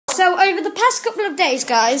So over the past couple of days,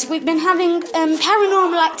 guys, we've been having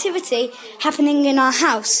paranormal activity happening in our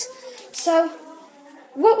house. So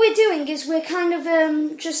what we're doing is we're kind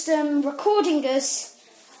of just recording us,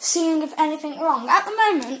 seeing if anything wrong. At the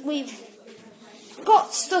moment, we've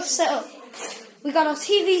got stuff set up. We got our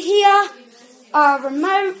TV here, our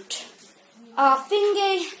remote, our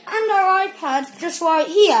thingy, and our iPad just right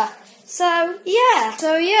here. So yeah,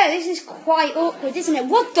 this is quite awkward, isn't it?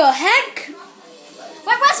 What the heck?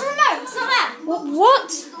 Wait, where's the remote? It's not there.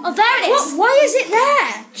 What? Oh, there it is. Why is it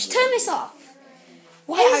there? Just turn this off.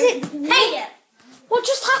 Why is it? Hate it. What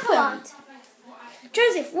just happened?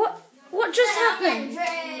 Joseph, what just happened?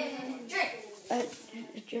 Drink.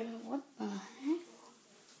 What the heck?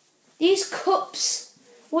 These cups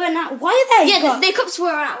weren't out. Why are they? Yeah, the cups were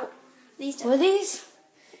out. Were these?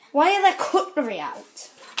 Why are there cutlery out?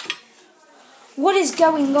 What is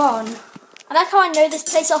going on? I like how I know this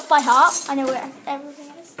place off by heart. I know where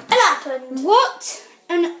everything is. What happened? What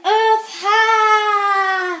on earth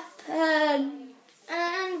happened?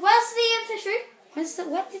 And where's the fish food?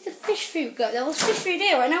 Where did the fish food go? There was fish food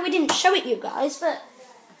here. I know we didn't show it you guys, but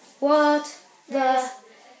what the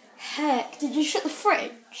heck? Did you shut the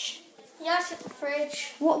fridge? Yeah, I shut the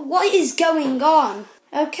fridge. What is going on?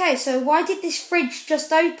 Okay, so why did this fridge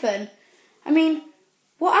just open? I mean,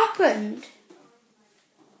 what happened?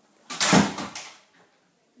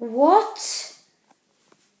 What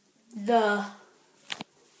the...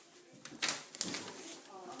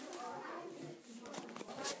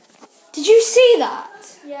 Did you see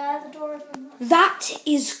that? Yeah, the door opened. That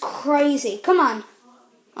is crazy. Come on.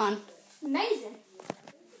 Amazing.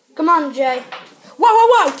 Come on, Jay. Whoa!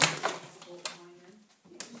 What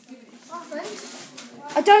happened?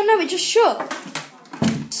 I don't know, it just shut.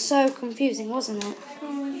 So confusing, wasn't it?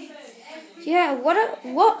 Yeah,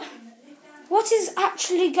 what is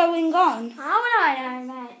actually going on? How would I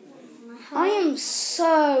know, mate? I am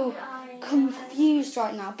so confused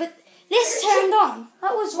right now. But this turned on.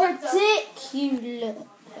 That was ridiculous.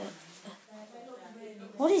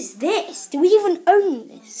 What is this? Do we even own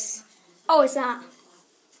this? Oh, is that?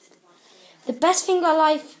 The best thing in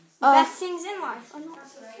life. Best things in life are not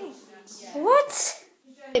things. What?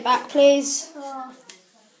 Put it back, please. Oh.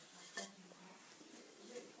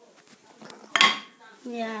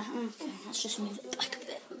 Yeah, okay. Let's just move it back a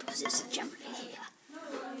bit because it's generally here.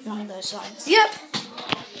 Along those lines. Yep.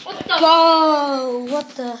 What the? Whoa! What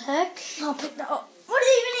the heck? I'll pick that up. What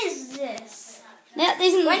even is this? Yeah,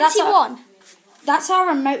 isn't 21. That's our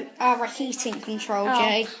remote, our heating control,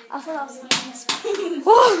 Jay. I thought that was a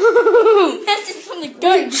Whoa! That's just from the You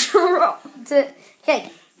gun. dropped it. Okay,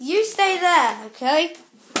 you stay there, okay?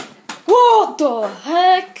 What the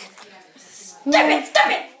heck? Stop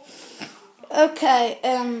it! Okay,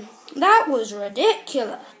 that was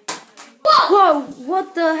ridiculous. Whoa! Whoa,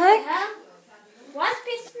 what the heck? Yeah. Why is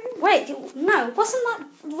PS3? Wait, no, wasn't that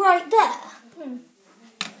right there?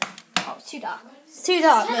 Oh, it's too dark. It's too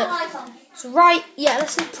dark, Turn the but light on. it's right, yeah,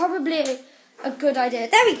 that's probably a good idea.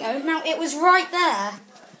 There we go, now it was right there.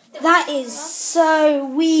 That is so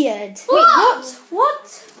weird. Wait, Whoa! what?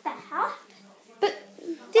 The hell? But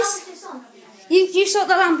How this, is this on? you sort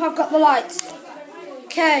the lamp, I've got the lights.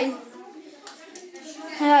 Okay.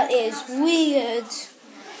 That is weird.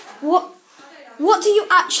 What do you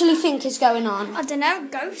actually think is going on? I don't know,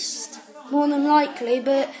 ghost. More than likely,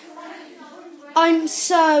 but I'm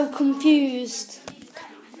so confused.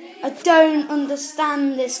 I don't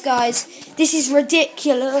understand this, guys. This is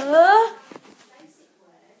ridiculous.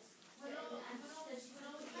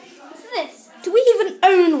 What's this? Do we even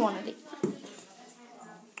own one of these?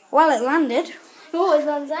 Well, it landed. Oh, it's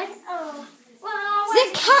on Zach. Oh. Well, Is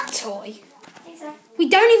it a cat toy? I think so. We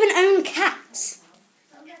don't even own cats.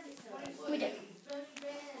 We do.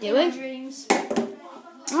 Do we? Dreams.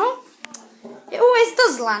 Oh, it always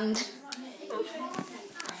does land.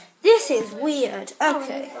 This is weird.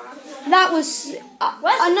 Okay, that was.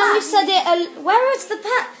 Where's I the know we pet? said it. Where is the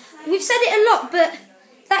pet? We've said it a lot, but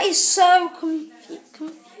that is so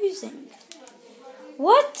confusing.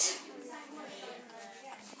 What?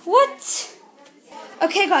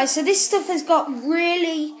 Okay, guys. So this stuff has got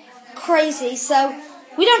really crazy. So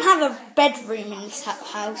we don't have a bedroom in this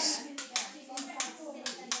house.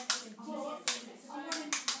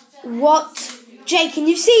 What? Jay, can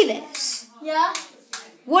you see this? Yeah.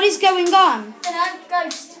 What is going on?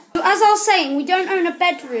 Ghost. So as I was saying, we don't own a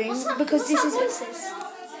bedroom What's that? because What's this that is voices?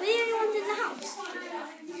 We're the only ones in the house.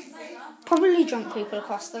 probably drunk people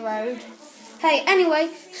across the road. Hey, anyway,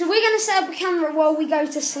 so we're going to set up a camera while we go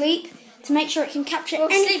to sleep to make sure it can capture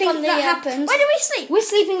anything that happens. Where do we sleep? We're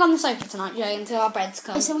sleeping on the sofa tonight, Jay, until our beds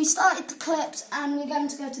come. Okay, So we started the clips and we're going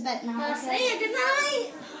to go to bed now. See you, good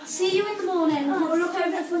night. See see you in the morning. We'll look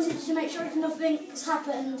over the footage to make sure if nothing's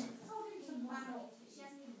happened.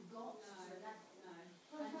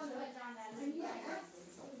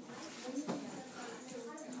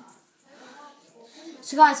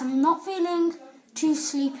 So guys, I'm not feeling too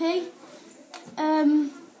sleepy.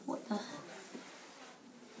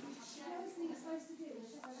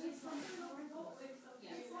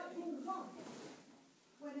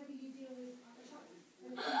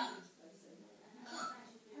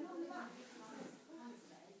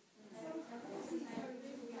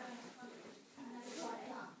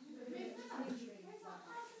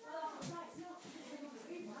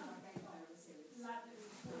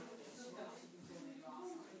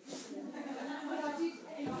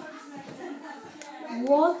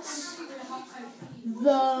 What the? What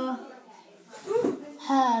the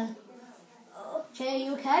hell? Jay, are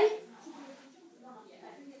you okay?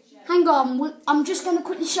 Hang on, I'm just going to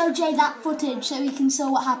quickly show Jay that footage so he can see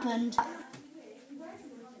what happened.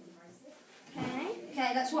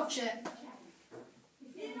 Okay, let's watch it.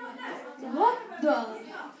 What the?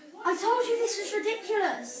 I told you this was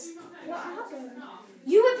ridiculous. What happened?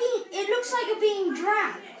 You were being, it looks like you're being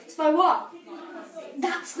dragged. By what?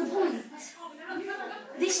 That's the point.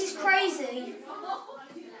 This is crazy.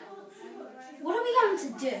 What are we going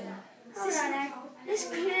to do? This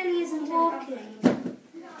clearly isn't working.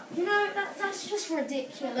 You know, that's just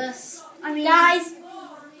ridiculous. I mean, Guys,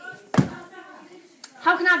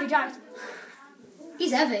 how can I be dragged?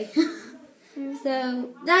 he's heavy. So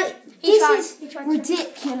He this tried is to.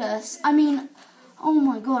 ridiculous. I mean, oh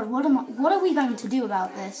my god, what are we going to do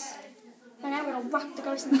about this? And now we're gonna whack the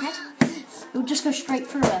ghost in the head. We'll just go straight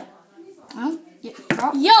through it. Oh, yeah.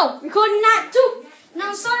 Yo, recording that too.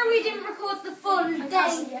 Now, sorry we didn't record the full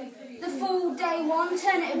day one.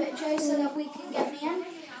 Turn it a bit, Jay, so that we can get me in.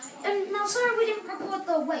 Now, sorry we didn't record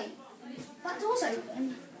the wait. That door's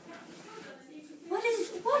open. What?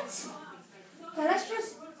 Okay, let's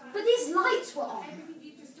just. But these lights were on.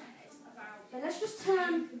 Okay, let's just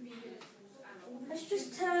turn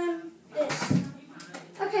this.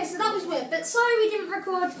 Okay, so that was weird. But sorry we didn't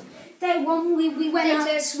record day one. We went Day out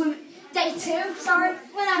two. swimming. Day two. Sorry,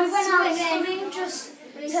 we went out swimming just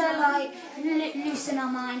to like loosen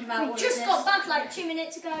our mind about We all of just this. got back like 2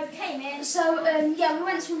 minutes ago. Came in. So yeah, we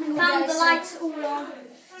went swimming all Found day, the so- lights all on.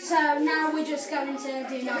 So now we're just going to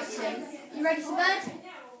do night two. You ready for bed?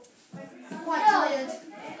 Quite tired.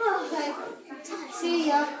 Okay. See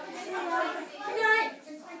ya. Good night.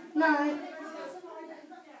 Night.